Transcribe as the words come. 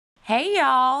Hey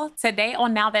y'all! Today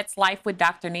on Now That's Life with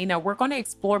Dr. Nina, we're going to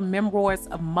explore memoirs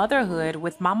of motherhood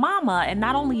with my mama. And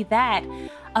not only that,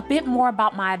 a bit more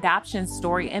about my adoption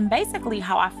story and basically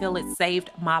how I feel it saved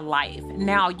my life.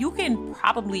 Now, you can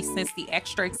probably sense the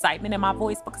extra excitement in my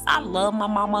voice because I love my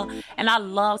mama and I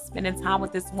love spending time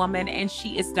with this woman, and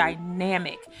she is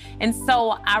dynamic. And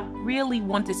so I really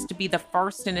want this to be the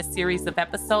first in a series of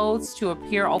episodes to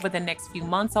appear over the next few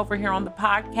months over here on the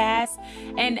podcast.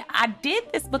 And I did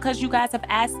this because you guys have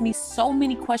asked me so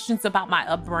many questions about my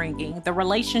upbringing, the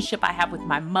relationship I have with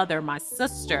my mother, my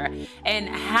sister, and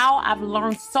how I've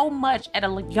learned so much at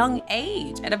a young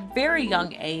age, at a very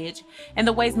young age, and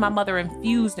the ways my mother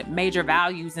infused major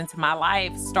values into my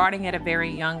life starting at a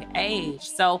very young age.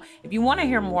 So if you want to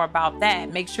hear more about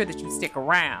that, make sure that you stick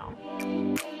around.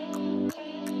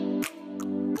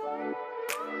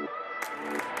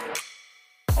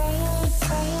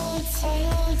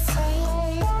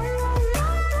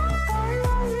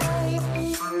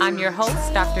 I'm your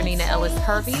host, Dr. Nina Ellis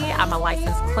Hervey. I'm a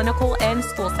licensed clinical and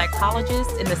school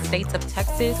psychologist in the states of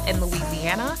Texas and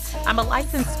Louisiana. I'm a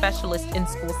licensed specialist in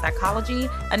school psychology,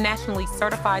 a nationally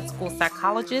certified school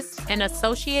psychologist, an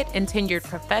associate and tenured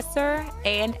professor,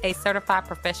 and a certified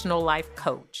professional life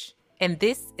coach. And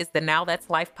this is the Now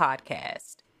That's Life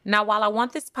podcast. Now, while I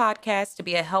want this podcast to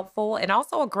be a helpful and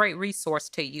also a great resource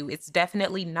to you, it's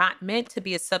definitely not meant to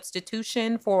be a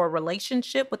substitution for a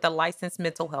relationship with a licensed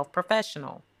mental health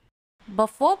professional.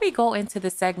 Before we go into the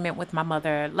segment with my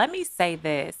mother, let me say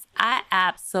this. I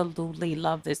absolutely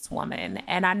love this woman.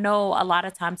 And I know a lot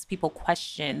of times people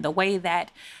question the way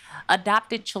that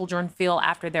adopted children feel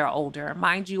after they're older.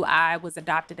 Mind you, I was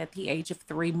adopted at the age of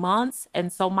 3 months.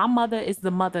 And so my mother is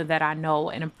the mother that I know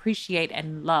and appreciate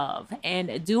and love.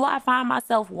 And do I find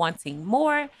myself wanting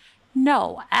more?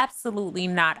 No, absolutely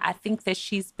not. I think that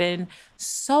she's been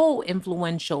so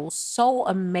influential, so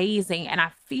amazing. And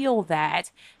I feel that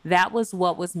that was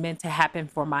what was meant to happen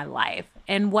for my life.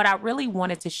 And what I really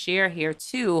wanted to share here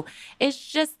too is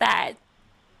just that,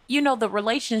 the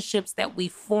relationships that we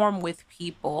form with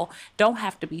people don't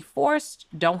have to be forced,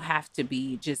 don't have to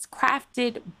be just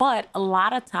crafted, but a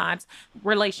lot of times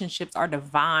relationships are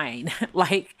divine.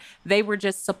 Like they were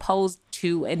just supposed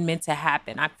to and meant to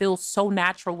happen. I feel so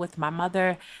natural with my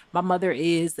mother. My mother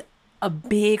is a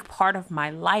big part of my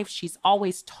life. She's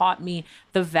always taught me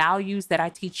the values that I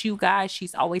teach you guys.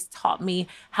 She's always taught me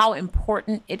how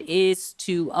important it is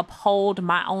to uphold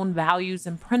my own values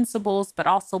and principles, but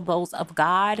also those of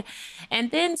God. And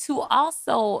then to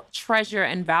also treasure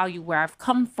and value where I've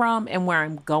come from and where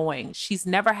I'm going. She's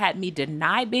never had me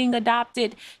deny being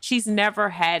adopted. She's never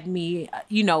had me,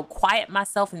 quiet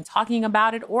myself in talking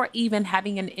about it or even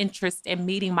having an interest in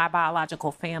meeting my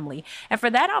biological family. And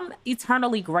for that, I'm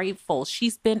eternally grateful.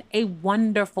 She's been a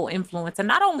wonderful influence. And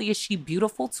not only is she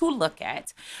beautiful to look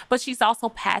at, but she's also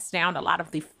passed down a lot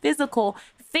of the physical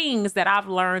things that I've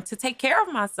learned to take care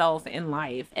of myself in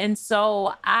life. And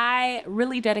so I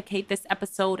really dedicate this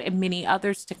episode and many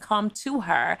others to come to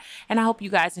her. And I hope you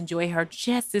guys enjoy her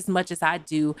just as much as I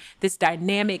do. This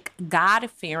dynamic,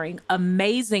 God-fearing,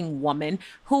 amazing woman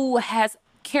who has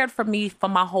cared for me for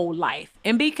my whole life.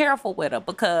 And be careful with her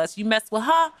because you mess with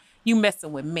her, you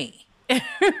messing with me.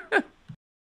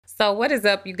 So what is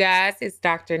up, you guys? It's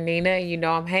Dr. Nina.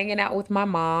 I'm hanging out with my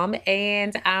mom,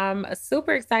 and I'm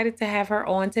super excited to have her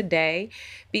on today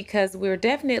because we're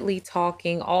definitely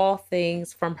talking all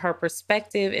things from her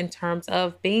perspective in terms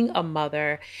of being a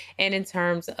mother and in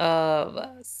terms of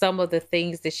some of the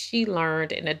things that she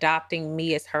learned in adopting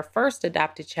me as her first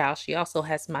adopted child. She also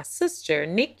has my sister,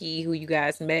 Nikki, who you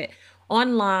guys met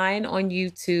online on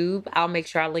YouTube. I'll make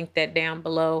sure I link that down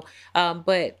below.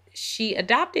 But she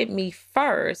adopted me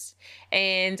first,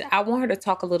 and I want her to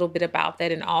talk a little bit about that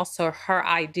and also her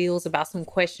ideals about some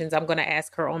questions I'm going to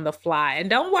ask her on the fly. And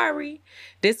don't worry,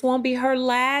 this won't be her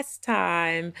last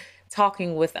time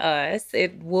talking with us.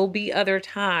 It will be other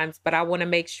times, but I want to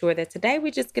make sure that today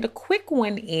we just get a quick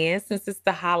one in since it's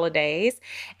the holidays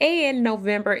and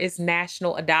November is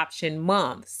National Adoption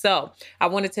Month. So I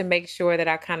wanted to make sure that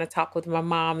I kind of talked with my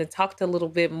mom and talked a little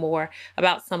bit more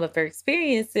about some of her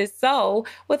experiences. So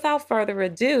without further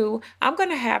ado, I'm going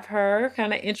to have her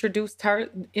kind of introduce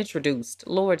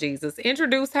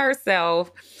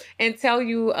herself and tell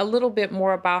you a little bit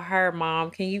more about her. Mom,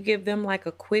 can you give them like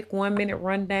a quick 1-minute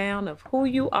rundown of who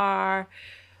you are,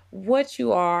 what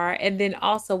you are, and then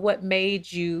also what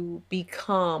made you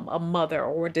become a mother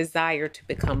or desire to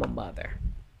become a mother?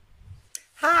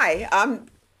 Hi, I'm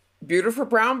beautiful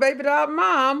brown baby doll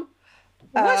mom.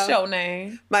 What's your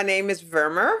name? My name is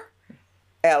Vermer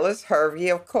Ellis Hervey,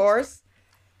 of course.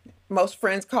 Most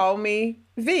friends call me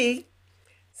V.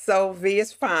 So V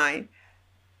is fine.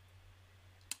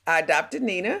 I adopted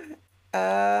Nina.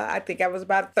 I think I was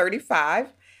about 35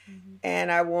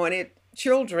 and I wanted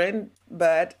children,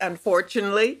 but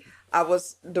unfortunately, I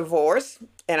was divorced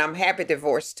and I'm happy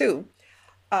divorced too.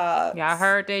 Uh, Yeah, I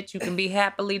heard that you can be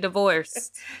happily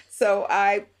divorced. so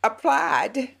I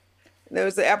applied. There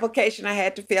was an application I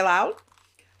had to fill out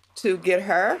to get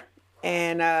her,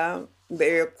 and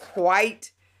they're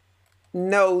quite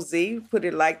nosy, put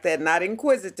it like that, not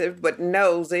inquisitive, but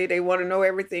nosy. They want to know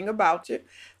everything about you.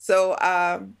 So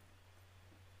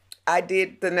I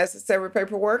did the necessary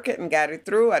paperwork and got it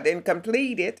through. I didn't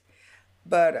complete it,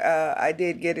 but I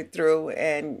did get it through.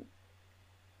 And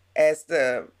as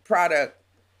the product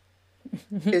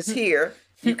is here,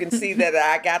 you can see that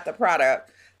I got the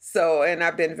product. So, and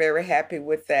I've been very happy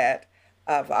with that.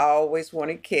 I've always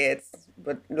wanted kids,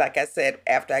 but like I said,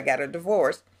 after I got a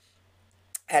divorce,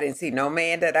 I didn't see no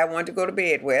man that I wanted to go to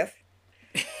bed with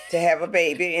to have a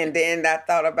baby. And then I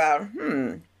thought about,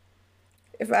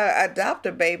 if I adopt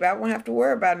a baby, I won't have to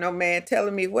worry about no man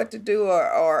telling me what to do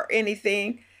or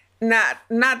anything. Not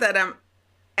that I'm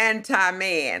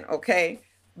anti-man, okay?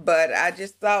 But I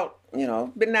just thought,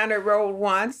 been down that road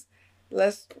once.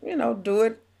 Let's, do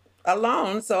it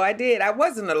alone. So I did. I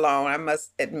wasn't alone, I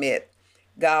must admit.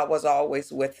 God was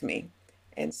always with me.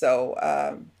 And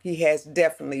so he has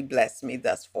definitely blessed me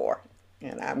thus far.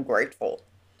 And I'm grateful.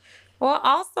 Well,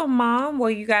 also, Mom, well,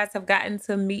 you guys have gotten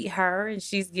to meet her and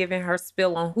she's given her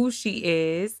spill on who she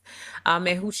is and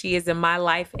who she is in my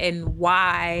life and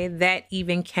why that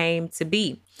even came to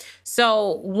be.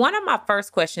 So, one of my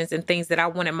first questions and things that I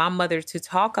wanted my mother to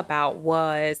talk about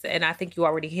was, and I think you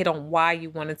already hit on why you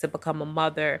wanted to become a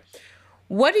mother.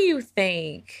 What do you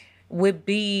think would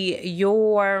be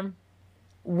your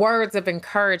words of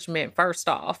encouragement first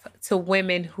off to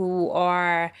women who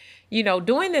are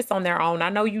doing this on their own? I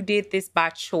know you did this by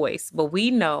choice, but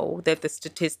we know that the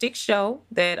statistics show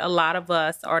that a lot of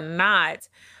us are not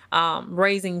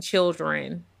raising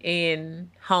children in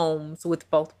homes with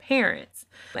both parents.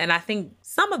 And I think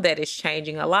some of that is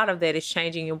changing, a lot of that is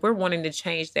changing, and we're wanting to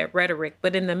change that rhetoric.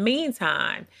 But in the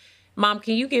meantime, Mom,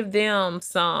 can you give them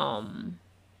some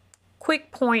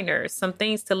quick pointers, some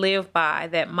things to live by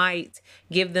that might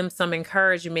give them some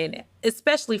encouragement,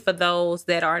 especially for those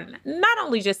that are not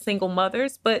only just single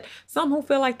mothers, but some who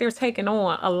feel like they're taking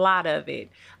on a lot of it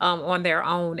on their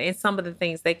own, and some of the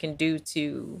things they can do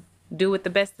to do it the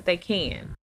best that they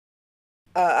can?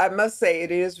 I must say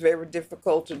it is very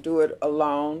difficult to do it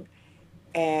alone,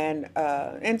 and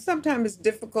sometimes it's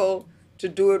difficult to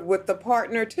do it with the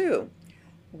partner too.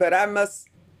 But I must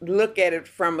look at it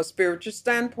from a spiritual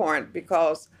standpoint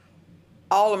because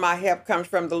all of my help comes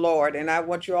from the Lord, and I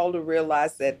want you all to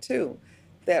realize that too,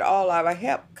 that all our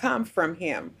help comes from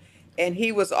Him, and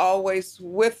He was always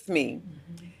with me.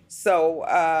 So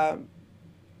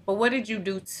But what did you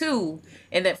do too?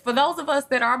 And that for those of us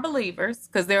that are believers,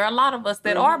 because there are a lot of us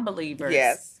that are believers,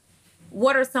 yes,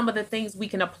 what are some of the things we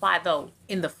can apply though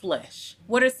in the flesh?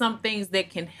 What are some things that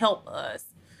can help us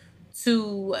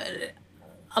to,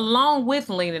 along with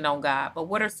leaning on God, but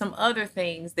what are some other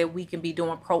things that we can be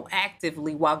doing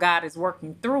proactively while God is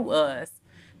working through us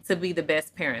to be the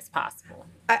best parents possible?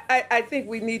 I think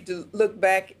we need to look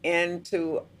back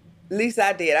into, at least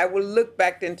I did. I will look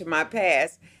back into my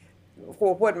past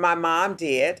for what my mom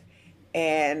did.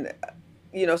 And,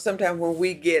 sometimes when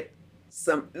we get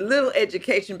some little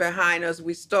education behind us,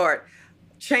 we start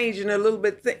changing a little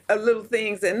bit, a little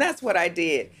things. And that's what I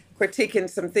did, critiquing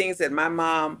some things that my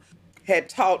mom had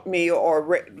taught me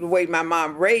or the way my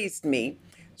mom raised me.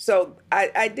 So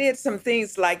I did some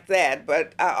things like that,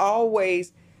 but I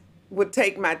always would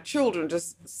take my children to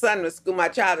Sunday school, my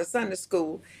child to Sunday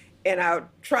school, and I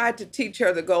tried to teach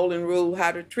her the golden rule,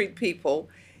 how to treat people.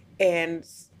 And,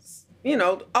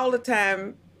 all the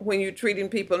time when you're treating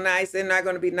people nice, they're not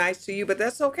going to be nice to you, but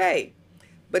that's okay.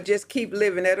 But just keep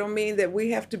living. That don't mean that we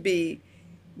have to be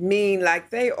mean like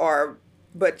they are,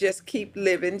 but just keep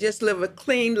living. Just live a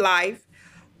clean life,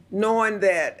 knowing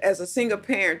that as a single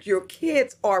parent, your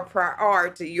kids are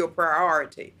your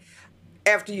priority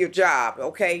after your job,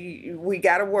 okay? We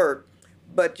got to work,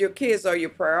 but your kids are your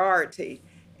priority.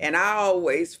 And I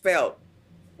always felt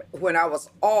when I was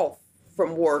off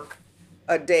from work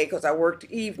a day, because I worked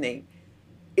evening,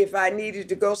 if I needed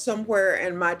to go somewhere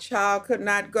and my child could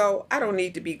not go, I don't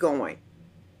need to be going.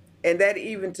 And that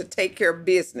even to take care of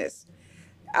business.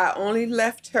 I only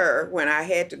left her when I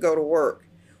had to go to work.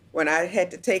 When I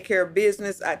had to take care of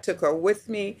business, I took her with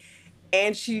me,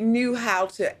 and she knew how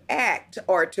to act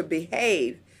or to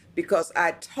behave because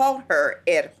I taught her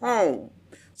at home.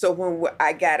 So when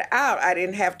I got out, I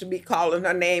didn't have to be calling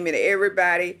her name and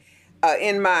everybody.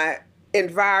 in my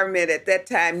environment at that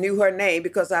time knew her name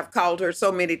because I've called her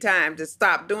so many times to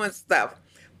stop doing stuff.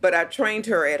 But I trained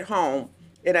her at home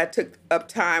and I took up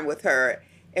time with her.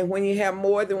 And when you have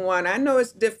more than one, I know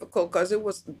it's difficult because it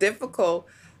was difficult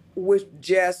with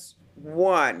just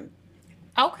one.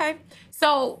 Okay.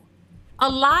 So a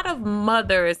lot of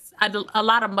mothers I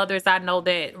know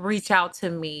that reach out to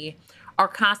me are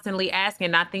constantly asking,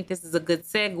 and I think this is a good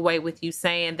segue with you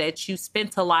saying that you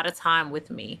spent a lot of time with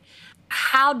me.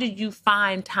 How did you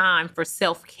find time for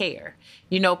self-care?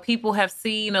 You know, people have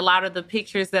seen a lot of the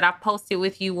pictures that I posted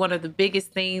with you. One of the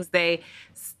biggest things they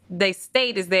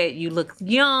state is that you look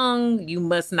young, you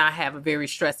must not have a very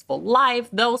stressful life,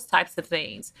 those types of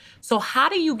things. So how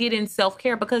do you get in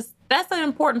self-care? Because that's an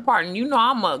important part. And you know,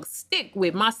 I'm a stick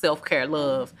with my self-care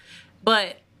love.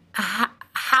 But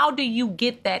how do you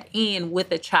get that in with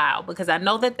a child? Because I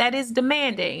know that that is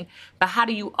demanding, but how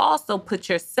do you also put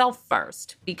yourself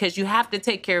first? Because you have to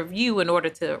take care of you in order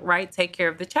to, right, take care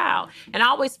of the child. And I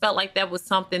always felt like that was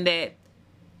something that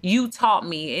you taught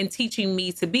me in teaching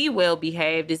me to be well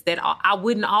behaved, is that I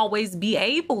wouldn't always be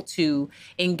able to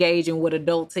engage in what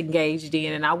adults engaged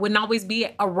in, and I wouldn't always be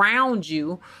around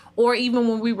you. Or even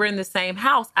when we were in the same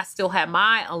house, I still had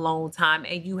my alone time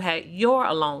and you had your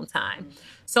alone time.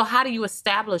 So how do you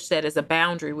establish that as a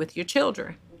boundary with your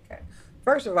children? Okay.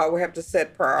 First of all, we have to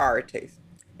set priorities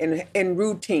in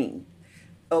routine.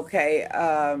 Okay.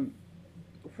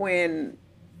 When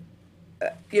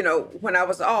when I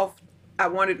was off, I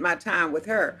wanted my time with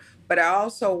her, but I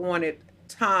also wanted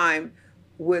time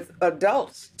with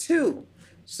adults too.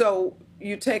 So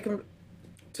you take them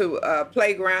to a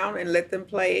playground and let them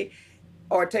play,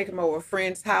 or take them over a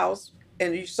friend's house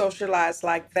and you socialize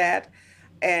like that.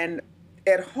 And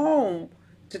at home,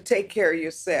 to take care of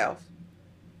yourself.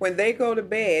 When they go to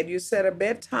bed, you set a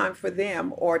bedtime for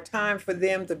them or time for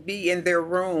them to be in their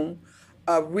room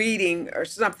reading or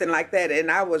something like that.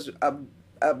 And I was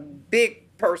a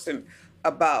big person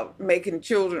about having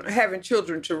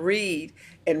children to read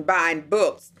and buying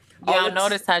books. Y'all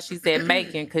notice how she said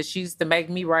making, because she used to make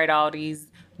me write all these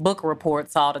book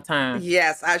reports all the time.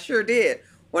 Yes, I sure did.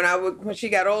 When she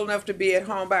got old enough to be at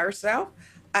home by herself,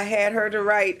 I had her to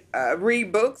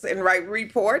read books and write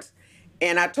reports.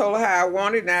 And I told her how I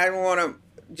wanted, and I didn't want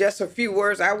just a few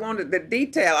words. I wanted the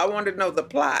detail. I wanted to know the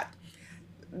plot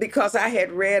because I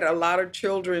had read a lot of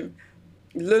children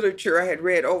literature. I had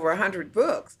read over 100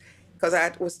 books because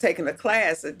I was taking a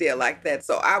class that did like that.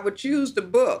 So I would choose the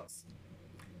books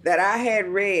that I had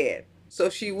read so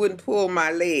she wouldn't pull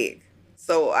my leg.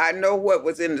 So I know what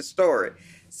was in the story.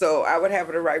 So I would have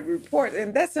her to write reports,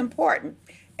 and that's important.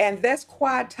 And that's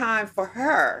quiet time for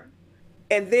her.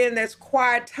 And then there's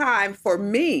quiet time for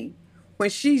me when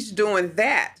she's doing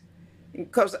that,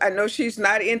 because I know she's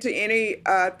not into any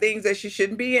things that she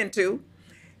shouldn't be into.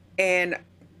 And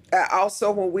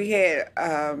also when we had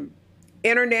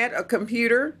internet, a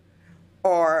computer,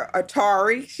 or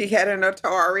Atari, she had an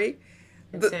Atari.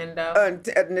 Nintendo.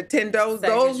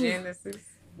 Sega Genesis.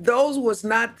 Those was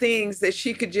not things that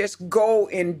she could just go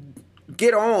and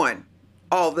get on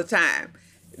all the time.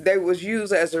 They was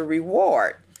used as a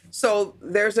reward. So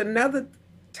there's another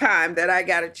time that I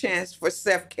got a chance for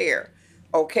self-care.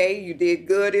 Okay, you did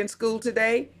good in school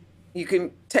today. You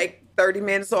can take 30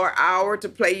 minutes or an hour to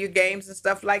play your games and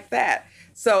stuff like that.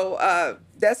 So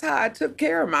that's how I took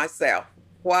care of myself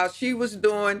while she was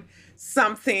doing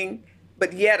something,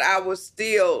 but yet I was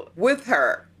still with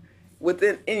her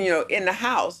in the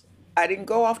house. I didn't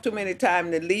go off too many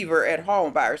times to leave her at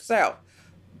home by herself.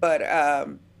 But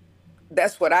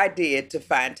that's what I did to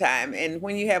find time. And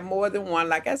when you have more than one,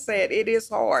 like I said, it is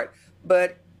hard,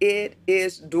 but it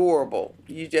is doable.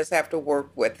 You just have to work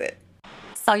with it.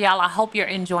 So, y'all, I hope you're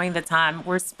enjoying the time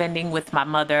we're spending with my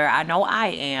mother. I know I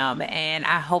am, and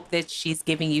I hope that she's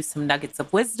giving you some nuggets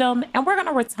of wisdom. And we're going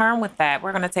to return with that.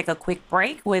 We're going to take a quick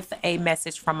break with a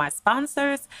message from my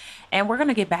sponsors, and we're going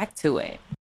to get back to it.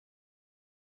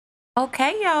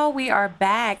 Okay, y'all, we are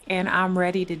back, and I'm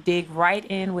ready to dig right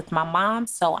in with my mom,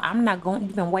 so I'm not going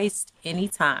to even waste any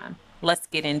time. Let's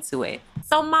get into it.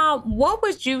 So, Mom, what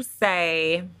would you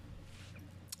say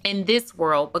in this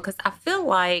world? Because I feel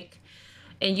like,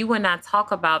 and you and I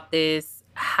talk about this,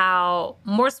 how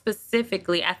more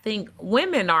specifically, I think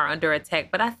women are under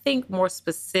attack, but I think more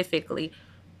specifically,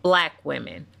 Black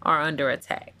women are under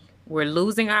attack. We're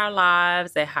losing our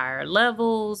lives at higher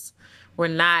levels. We're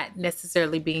not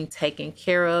necessarily being taken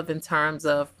care of in terms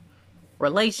of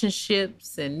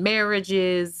relationships and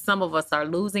marriages. Some of us are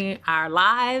losing our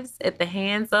lives at the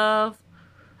hands of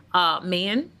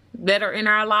men that are in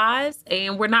our lives,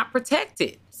 and we're not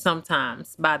protected.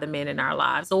 sometimes by the men in our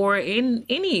lives or in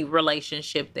any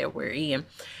relationship that we're in.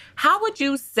 How would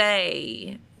you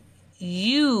say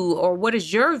or what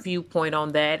is your viewpoint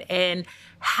on that? And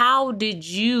how did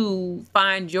you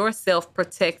find yourself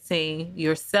protecting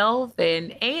yourself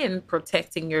and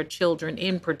protecting your children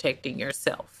in protecting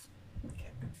yourself?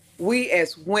 We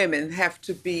as women have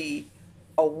to be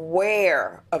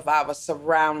aware of our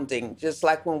surrounding. Just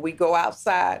like when we go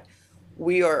outside,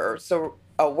 we are so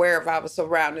aware of our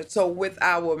surroundings. So with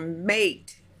our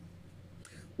mate,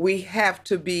 we have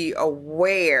to be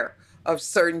aware of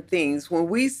certain things. When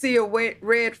we see a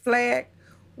red flag,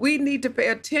 we need to pay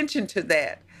attention to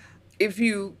that. If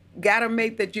you got a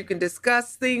mate that you can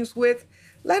discuss things with,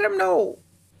 let them know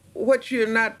what you're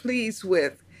not pleased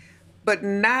with, but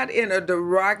not in a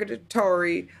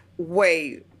derogatory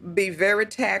way. Be very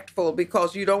tactful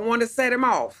because you don't want to set him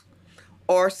off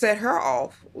or set her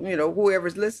off,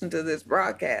 whoever's listening to this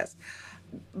broadcast.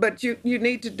 But you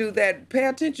need to do that. Pay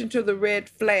attention to the red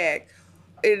flag.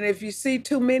 And if you see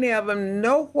too many of them,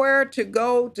 know where to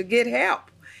go to get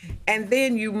help. And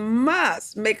then you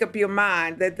must make up your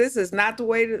mind that this is not the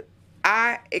way that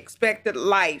I expected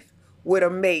life with a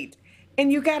mate.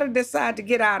 And you got to decide to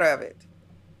get out of it.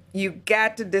 You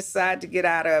got to decide to get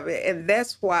out of it. And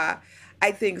that's why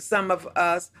I think some of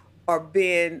us are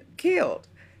being killed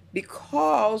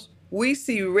because we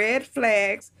see red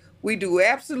flags. We do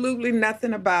absolutely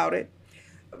nothing about it.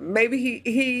 Maybe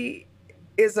he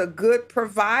is a good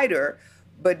provider,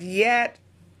 but yet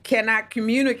cannot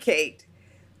communicate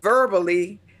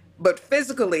verbally, but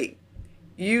physically.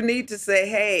 You need to say,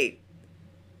 hey,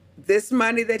 this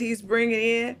money that he's bringing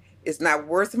in is not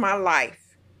worth my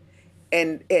life,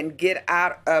 and get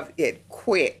out of it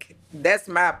quick. That's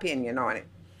my opinion on it.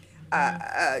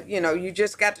 You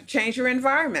just got to change your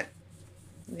environment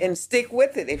and stick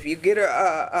with it. If you get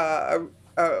a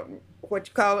what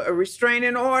you call a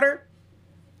restraining order,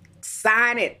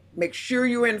 sign it. Make sure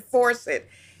you enforce it.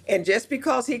 And just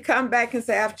because he come back and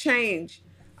say, I've changed,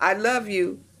 I love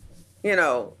you,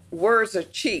 words are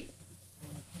cheap.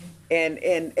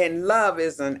 And love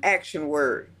is an action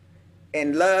word.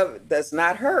 And love does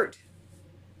not hurt.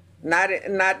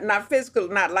 Not physical,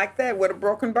 not like that with a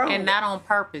broken bone. And not on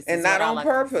purpose. And not on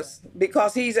purpose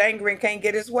because he's angry and can't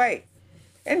get his way.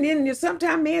 And then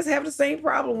sometimes men have the same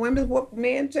problem. Women whoop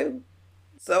men too.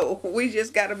 So we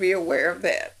just got to be aware of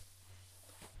that.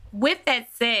 With that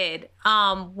said,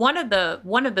 one of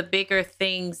the bigger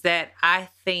things that I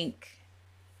think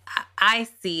I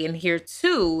see and hear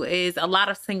too is a lot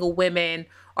of single women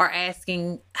are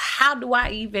asking, how do I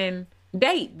even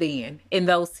date then in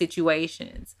those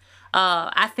situations?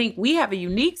 I think we have a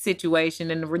unique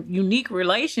situation and a unique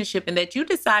relationship in that you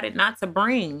decided not to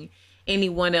bring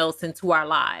anyone else into our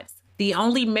lives. The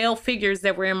only male figures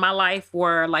that were in my life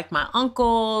were like my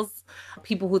uncles,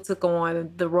 people who took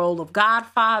on the role of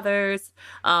godfathers,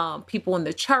 people in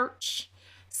the church.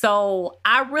 So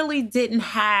I really didn't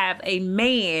have a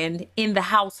man in the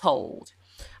household.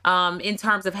 In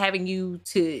terms of having you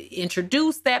to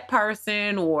introduce that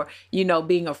person or,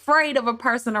 being afraid of a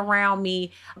person around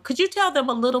me. Could you tell them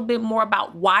a little bit more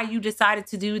about why you decided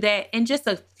to do that and just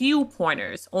a few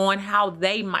pointers on how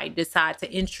they might decide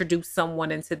to introduce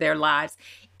someone into their lives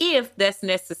if that's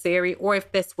necessary or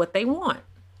if that's what they want?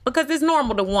 Because it's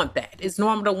normal to want that. It's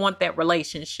normal to want that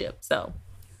relationship. So.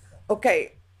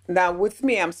 Okay. Now with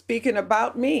me, I'm speaking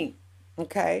about me.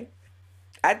 Okay.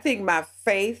 I think my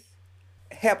faith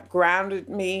helped grounded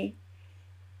me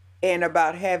in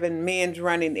about having men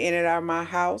running in and out of my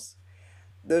house.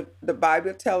 The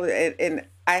Bible tells it, and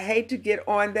I hate to get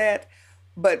on that,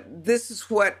 but this is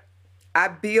what I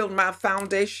build my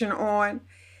foundation on,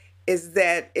 is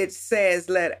that it says,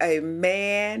 let a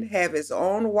man have his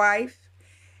own wife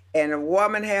and a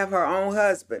woman have her own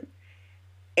husband.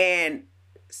 And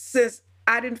since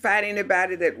I didn't find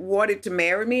anybody that wanted to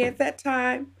marry me at that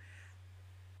time,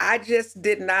 I just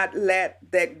did not let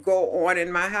that go on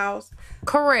in my house.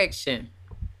 Correction.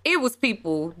 It was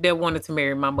people that wanted to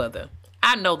marry my mother.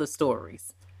 I know the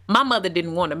stories. My mother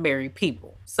didn't want to marry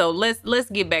people. So let's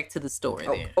get back to the story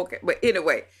then. Okay. But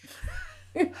anyway,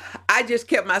 I just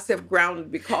kept myself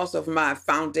grounded because of my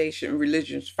foundation,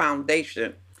 religious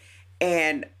foundation.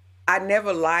 And I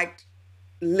never liked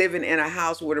living in a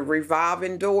house with a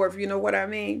revolving door, if you know what I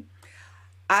mean.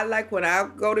 I like when I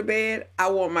go to bed, I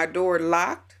want my door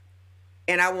locked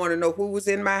and I want to know who was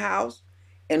in my house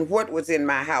and what was in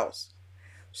my house.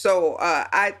 So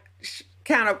I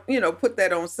kind of, put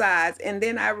that on sides. And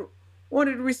then I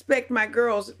wanted to respect my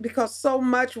girls because so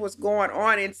much was going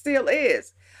on and still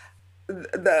is.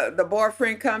 The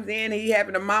boyfriend comes in, he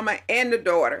having a mama and the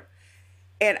daughter.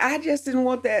 And I just didn't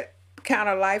want that kind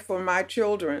of life for my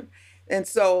children. And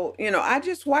so, I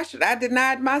just watched it. I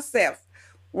denied myself.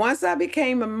 Once I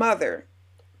became a mother,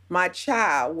 my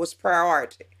child was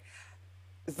priority.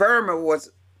 Verma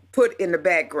was put in the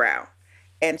background.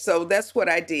 And so that's what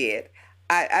I did.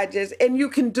 I just, and you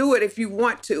can do it if you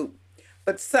want to.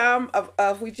 But some of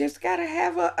us, we just got to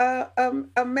have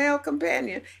a male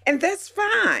companion. And that's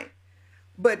fine.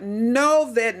 But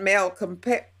know that male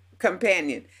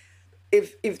companion.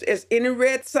 If there's any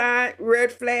red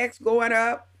flags going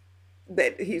up,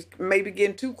 that he's maybe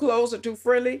getting too close or too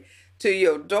friendly to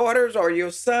your daughters or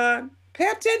your son, pay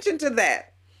attention to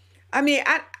that. I mean,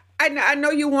 I know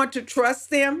you want to trust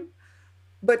them,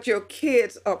 but your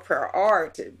kids are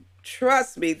priority.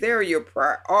 Trust me, they're your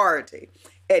priority.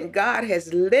 And God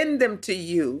has lent them to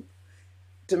you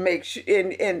to make sure,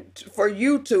 and for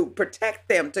you to protect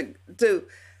them, to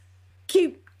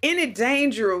keep any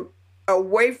danger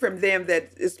away from them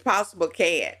that is possible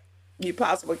can. You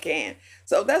possibly can.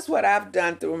 So that's what I've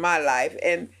done through my life.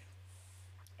 And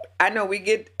I know we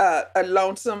get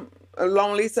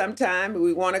lonely sometimes.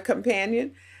 We want a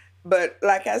companion. But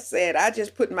like I said, I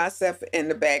just put myself in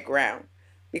the background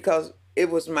because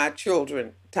it was my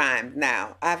children time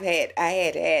now. I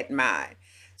had mine.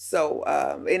 So,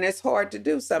 and it's hard to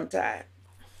do sometimes.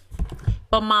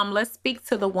 But Mom, let's speak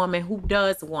to the woman who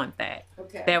does want that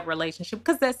relationship,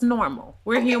 because that's normal.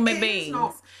 We're human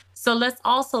beings. So let's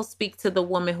also speak to the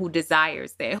woman who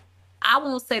desires that. I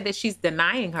won't say that she's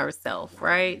denying herself,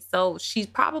 right? So she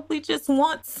probably just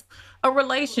wants a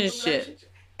relationship.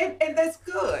 And that's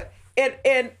good.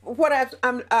 And what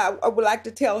I would like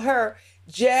to tell her,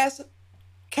 just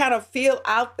kind of feel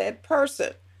out that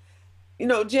person.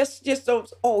 Just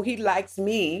don't, oh, he likes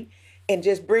me, and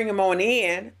just bring him on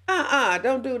in.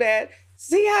 Don't do that.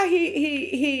 See how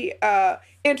he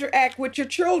interact with your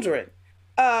children.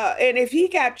 And if he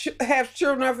have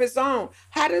children of his own,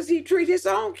 how does he treat his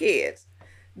own kids?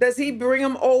 Does he bring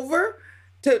them over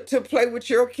to play with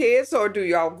your kids, or do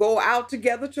y'all go out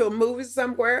together to a movie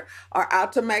somewhere or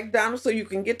out to McDonald's so you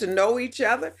can get to know each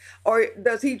other? Or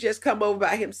does he just come over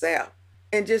by himself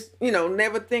and just,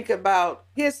 never think about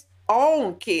his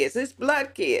own kids, his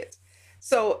blood kids?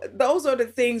 So those are the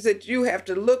things that you have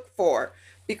to look for,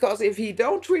 because if he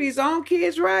don't treat his own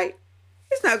kids right,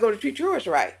 he's not going to treat yours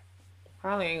right.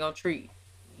 Probably ain't going to treat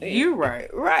you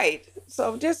right. Right.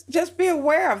 So just be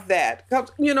aware of that,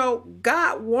 because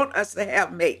God want us to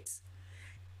have mates.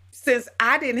 Since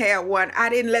I didn't have one, I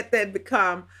didn't let that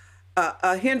become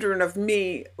a hindrance of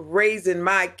me raising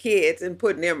my kids and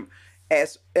putting them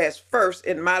as first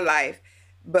in my life.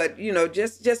 But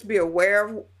just be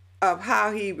aware of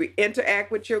how he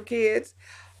interact with your kids.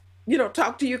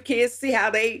 Talk to your kids, see how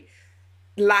they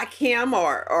like him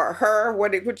or her,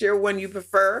 whichever one you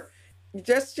prefer.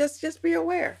 Just be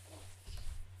aware.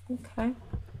 Okay.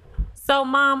 So,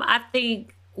 Mom, I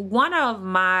think one of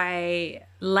my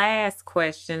last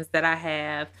questions that I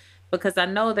have, because I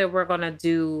know that we're going to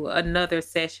do another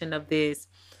session of this,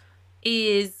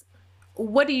 is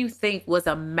what do you think was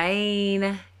a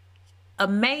main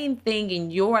thing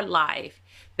in your life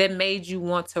that made you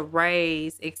want to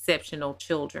raise exceptional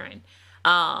children?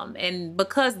 And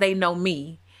because they know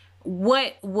me,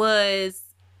 what was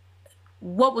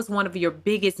one of your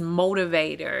biggest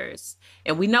motivators?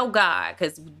 And we know God,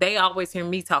 because they always hear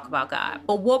me talk about God.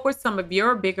 But what were some of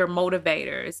your bigger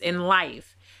motivators in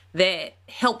life that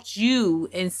helped you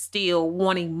instill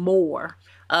wanting more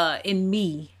in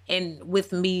me, and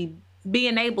with me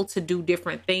being able to do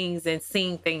different things and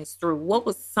seeing things through? What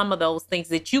was some of those things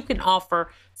that you can offer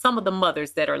some of the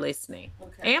mothers that are listening,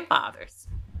 and fathers?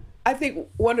 I think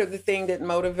one of the things that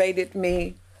motivated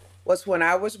me was when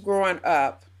I was growing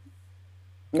up.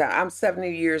 Now, I'm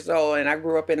 70 years old, and I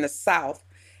grew up in the South,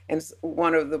 and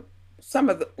part of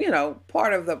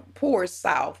the poor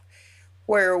South,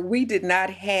 where we did not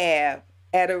have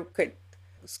adequate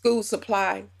school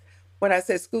supply. When I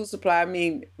say school supply, I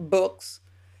mean books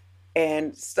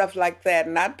and stuff like that,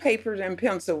 not paper and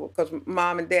pencil, because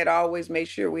Mom and Dad always made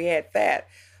sure we had that.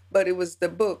 But it was the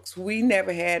books. We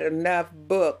never had enough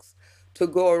books to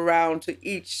go around to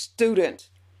each student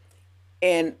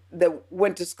and that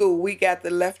went to school. We got the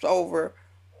leftover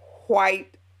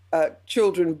white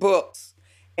children books,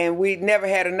 and we never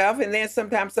had enough. And then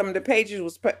sometimes some of the pages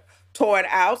was torn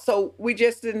out, so we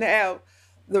just didn't have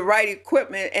the right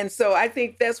equipment. And so I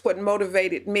think that's what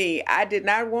motivated me. I did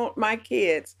not want my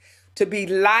kids to be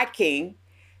lacking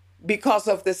because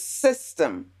of the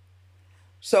system.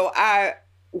 So I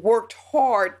worked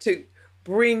hard to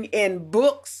bring in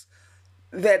books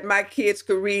that my kids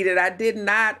could read, and I did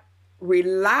not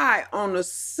rely on the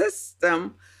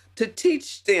system to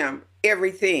teach them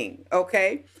everything,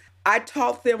 okay? I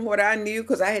taught them what I knew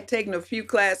because I had taken a few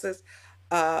classes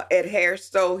at Hare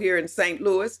Stowe here in St.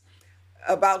 Louis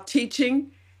about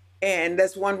teaching. And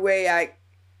that's one way I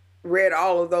read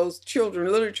all of those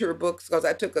children literature books because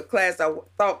I took a class. I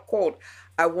thought, quote,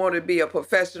 I want to be a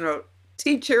professional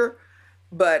teacher,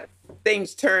 but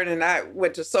things turned and I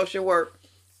went to social work.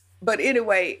 But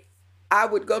anyway, I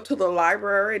would go to the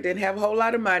library, didn't have a whole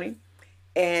lot of money,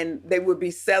 and they would be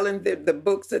selling the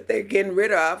books that they're getting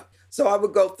rid of. So I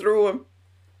would go through them,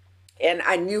 and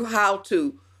I knew how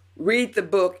to read the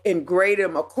book and grade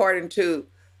them according to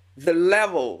the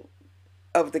level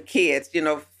of the kids,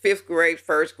 fifth grade,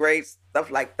 first grade, stuff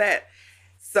like that.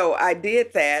 So I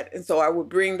did that. And so I would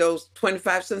bring those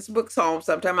 25 cents books home.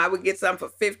 Sometimes I would get some for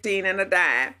 15 and a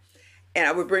dime, and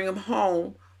I would bring them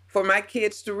home for my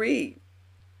kids to read.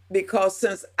 Because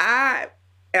since I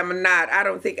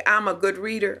don't think I'm a good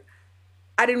reader,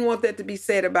 I didn't want that to be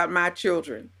said about my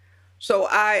children. So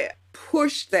I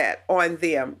pushed that on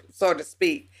them, so to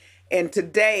speak. And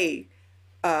today,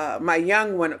 my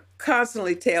young one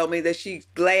constantly tell me that she's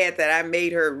glad that I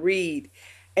made her read.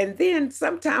 And then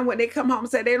sometime when they come home and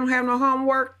say they don't have no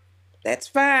homework, that's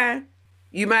fine.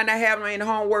 You might not have any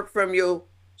homework from your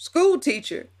school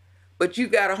teacher, but you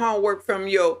got a homework from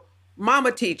your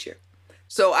mama teacher.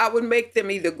 So I would make them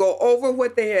either go over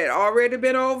what they had already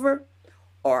been over,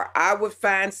 or I would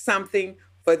find something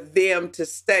for them to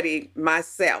study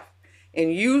myself.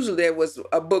 And usually there was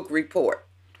a book report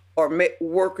or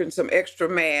working some extra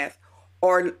math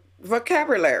or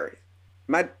vocabulary.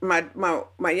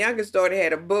 My youngest daughter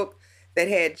had a book that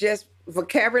had just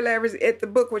vocabularies at the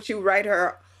book, which you write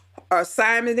her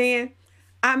assignment in.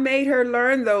 I made her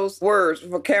learn those words,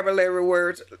 vocabulary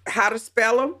words, how to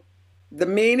spell them, the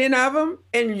meaning of them,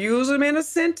 and use them in a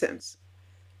sentence.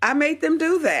 I made them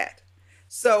do that.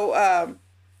 So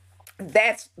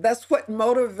that's what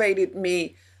motivated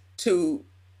me to,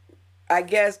 I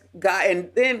guess, God, and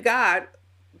then God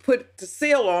put the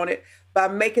seal on it by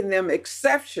making them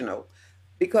exceptional,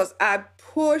 because I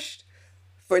pushed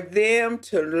for them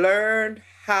to learn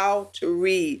how to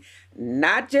read,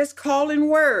 not just calling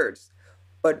words,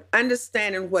 but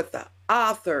understanding what the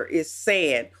author is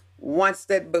saying once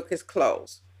that book is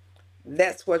closed.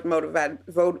 That's what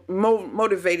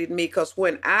motivated me, because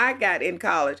when I got in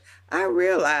college, I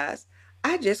realized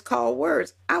I just called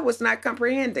words. I was not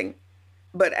comprehending.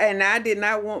 And I did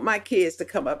not want my kids to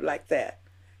come up like that.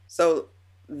 So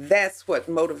that's what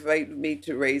motivated me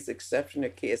to raise exceptional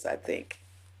kids, I think.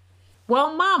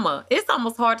 Well, Mama, it's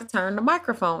almost hard to turn the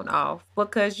microphone off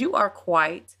because you are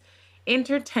quite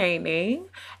entertaining.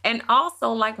 And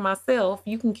also, like myself,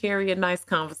 you can carry a nice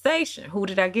conversation. Who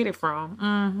did I get it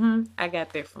from? I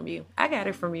got that from you. I got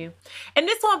it from you. And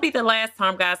this won't be the last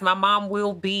time, guys. My mom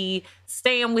will be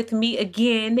staying with me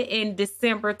again in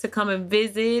December to come and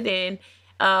visit, and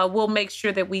we'll make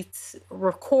sure that we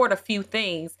record a few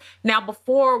things. Now,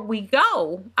 before we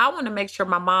go, I want to make sure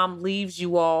my mom leaves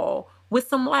you all with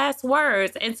some last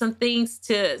words and some things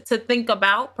to think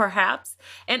about, perhaps.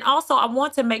 And also, I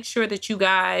want to make sure that you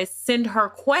guys send her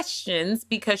questions,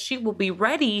 because she will be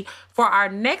ready for our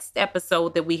next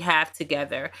episode that we have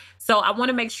together. So I want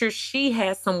to make sure she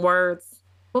has some words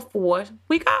before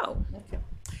we go.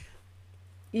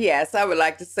 Yes, I would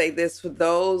like to say this for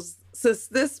those, since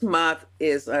this month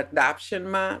is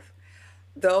adoption month,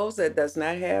 those that does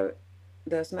not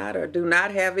or do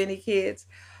not have any kids,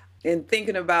 in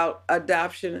thinking about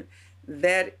adoption,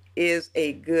 that is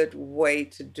a good way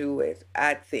to do it,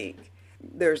 I think.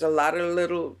 There's a lot of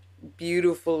little,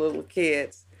 beautiful little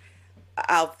kids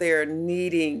out there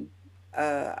needing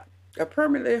a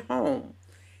permanent home.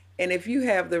 And if you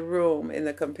have the room and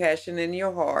the compassion in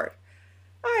your heart,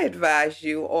 I advise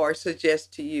you or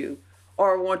suggest to you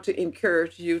or want to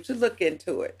encourage you to look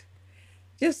into it.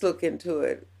 Just look into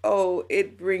it. Oh,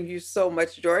 it brings you so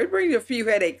much joy. It brings you a few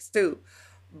headaches too,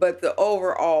 but the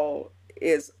overall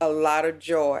is a lot of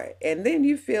joy. And then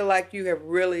you feel like you have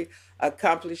really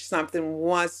accomplished something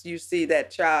once you see that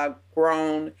child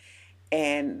grown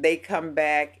and they come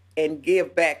back and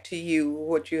give back to you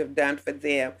what you have done for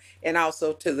them and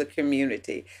also to the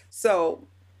community. So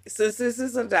since this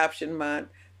is adoption month,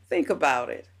 think about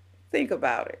it. Think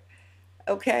about it.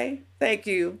 Okay? Thank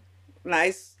you.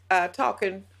 Nice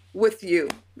talking with you.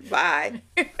 Bye.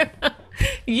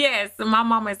 Yes, my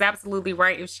mama is absolutely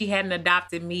right. If she hadn't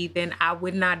adopted me, then I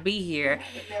would not be here.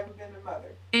 I would never been a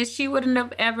mother. And she wouldn't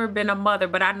have ever been a mother,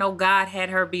 but I know God had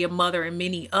her be a mother in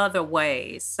many other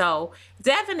ways. So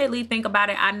definitely think about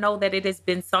it. I know that it has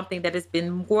been something that has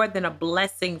been more than a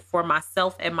blessing for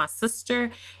myself and my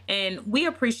sister. And we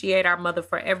appreciate our mother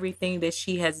for everything that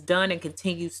she has done and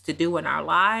continues to do in our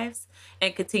lives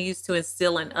and continues to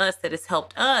instill in us that has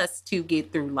helped us to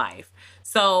get through life.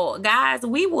 So, guys,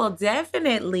 we will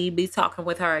definitely be talking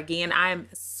with her again. I'm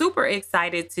super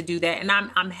excited to do that. And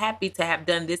I'm happy to have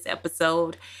done this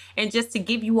episode and just to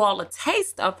give you all a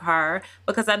taste of her,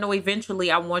 because I know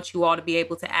eventually I want you all to be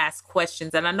able to ask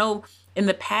questions. And I know in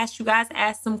the past, you guys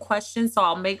asked some questions, so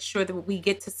I'll make sure that we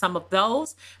get to some of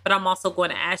those. But I'm also going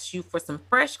to ask you for some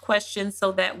fresh questions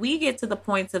so that we get to the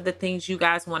points of the things you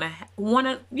guys want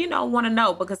to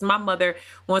know. Because my mother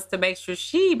wants to make sure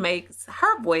she makes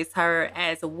her voice heard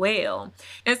as well.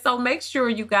 And so make sure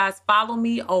you guys follow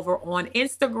me over on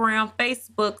Instagram,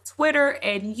 Facebook, Twitter,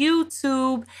 and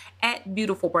YouTube at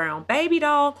Beautiful Brown Baby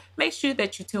Doll. Make sure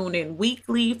that you tune in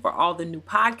weekly for all the new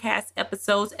podcast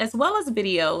episodes, as well as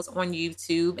videos on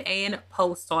YouTube and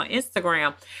posts on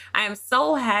Instagram. I am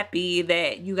so happy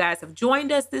that you guys have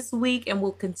joined us this week and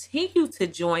will continue to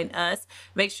join us.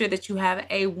 Make sure that you have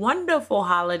a wonderful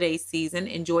holiday season.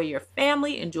 Enjoy your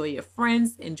family, enjoy your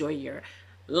friends, enjoy your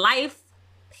life,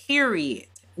 period.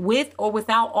 With or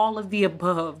without all of the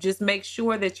above, just make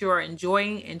sure that you are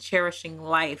enjoying and cherishing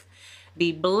life.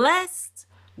 Be blessed,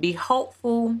 be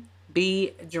hopeful,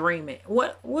 be dreaming.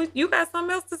 What you got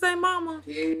something else to say, Mama?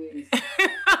 Peace.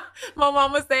 My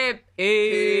mama said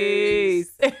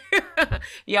peace.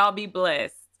 Y'all be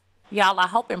blessed. Y'all, I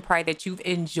hope and pray that you've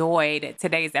enjoyed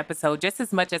today's episode just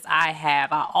as much as I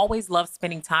have. I always love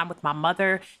spending time with my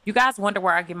mother. You guys wonder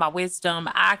where I get my wisdom.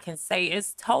 I can say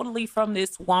it's totally from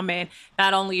this woman.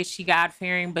 Not only is she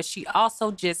God-fearing, but she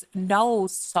also just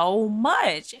knows so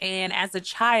much. And as a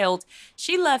child,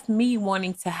 she left me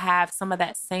wanting to have some of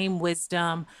that same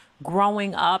wisdom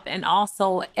growing up and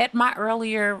also at my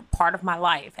earlier part of my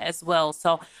life as well.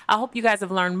 So I hope you guys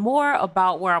have learned more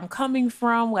about where I'm coming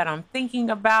from, what I'm thinking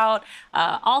about.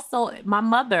 Also, my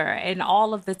mother and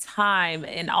all of the time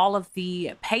and all of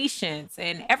the patience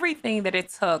and everything that it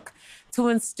took to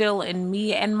instill in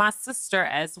me and my sister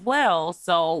as well.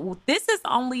 So this is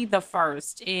only the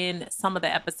first in some of the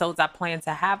episodes I plan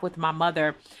to have with my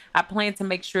mother. I plan to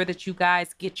make sure that you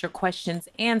guys get your questions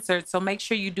answered. So make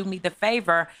sure you do me the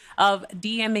favor of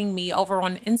DMing me over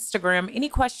on Instagram any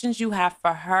questions you have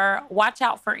for her. Watch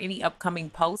out for any upcoming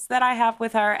posts that I have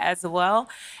with her as well.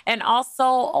 And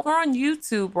also over on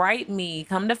YouTube, write me,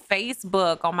 come to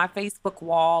Facebook on my Facebook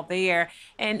wall there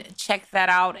and check that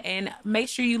out. And make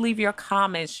sure you leave your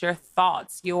comments, your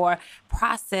thoughts, your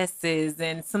processes,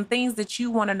 and some things that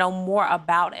you want to know more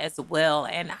about as well.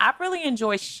 And I really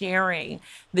enjoy sharing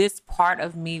this part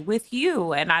of me with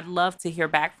you, and I'd love to hear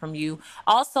back from you.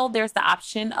 Also, there's the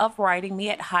option of writing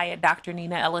me at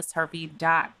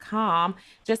hi@drninaellishervey.com,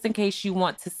 just in case you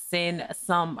want to send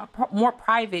some more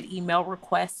private email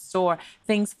requests or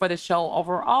things for the show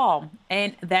overall.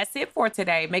 And that's it for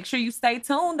today. Make sure you stay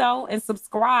tuned though and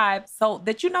subscribe so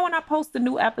that you know when I post the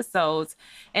new episodes.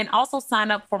 And also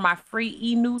sign up for my free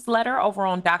e-newsletter over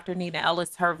on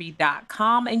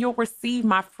drninaellishervey.com, and you'll receive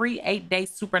my free 8-day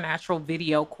supernatural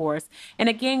video course. And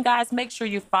again, guys, make sure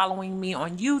you're following me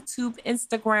on YouTube,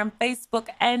 Instagram, Facebook,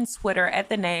 and Twitter at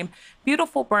the name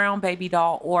Beautiful Brown Baby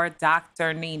Doll or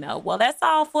Dr. Nina. Well, that's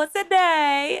all for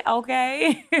today.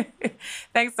 Okay.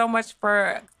 Thanks so much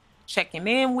for checking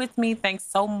in with me. Thanks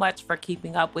so much for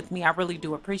keeping up with me. I really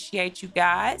do appreciate you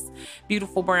guys.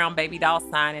 Beautiful Brown Baby Doll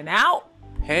signing out.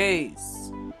 Peace.